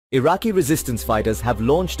Iraqi resistance fighters have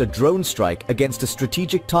launched a drone strike against a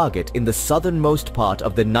strategic target in the southernmost part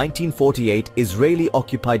of the 1948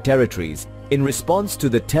 Israeli-occupied territories in response to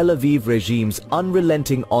the Tel Aviv regime's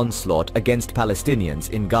unrelenting onslaught against Palestinians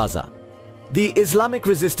in Gaza. The Islamic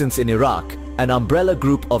Resistance in Iraq, an umbrella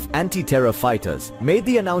group of anti-terror fighters, made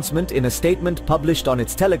the announcement in a statement published on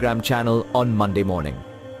its Telegram channel on Monday morning.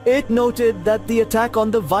 It noted that the attack on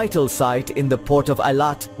the vital site in the port of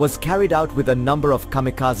Eilat was carried out with a number of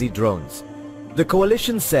kamikaze drones. The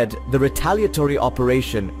coalition said the retaliatory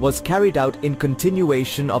operation was carried out in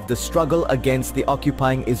continuation of the struggle against the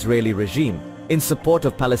occupying Israeli regime, in support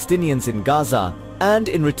of Palestinians in Gaza, and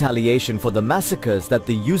in retaliation for the massacres that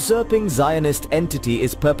the usurping Zionist entity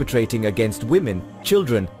is perpetrating against women,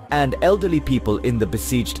 children, and elderly people in the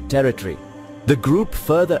besieged territory. The group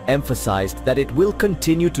further emphasized that it will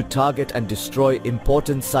continue to target and destroy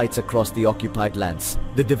important sites across the occupied lands.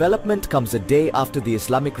 The development comes a day after the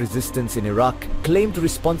Islamic Resistance in Iraq claimed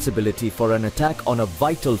responsibility for an attack on a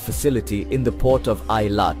vital facility in the port of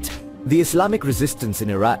Eilat. The Islamic Resistance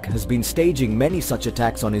in Iraq has been staging many such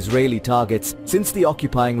attacks on Israeli targets since the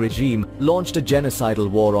occupying regime launched a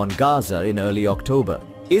genocidal war on Gaza in early October.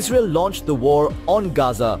 Israel launched the war on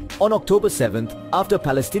Gaza on October 7th after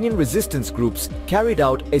Palestinian resistance groups carried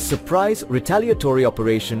out a surprise retaliatory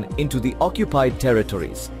operation into the occupied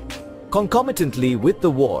territories. Concomitantly with the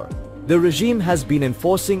war, the regime has been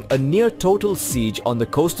enforcing a near-total siege on the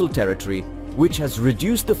coastal territory, which has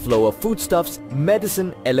reduced the flow of foodstuffs,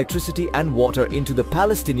 medicine, electricity and water into the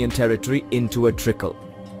Palestinian territory into a trickle.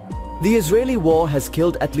 The Israeli war has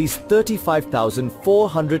killed at least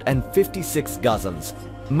 35,456 Gazans,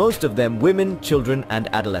 most of them women, children and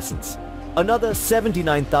adolescents. Another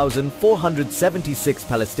 79,476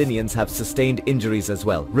 Palestinians have sustained injuries as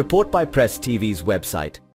well, report by Press TV's website.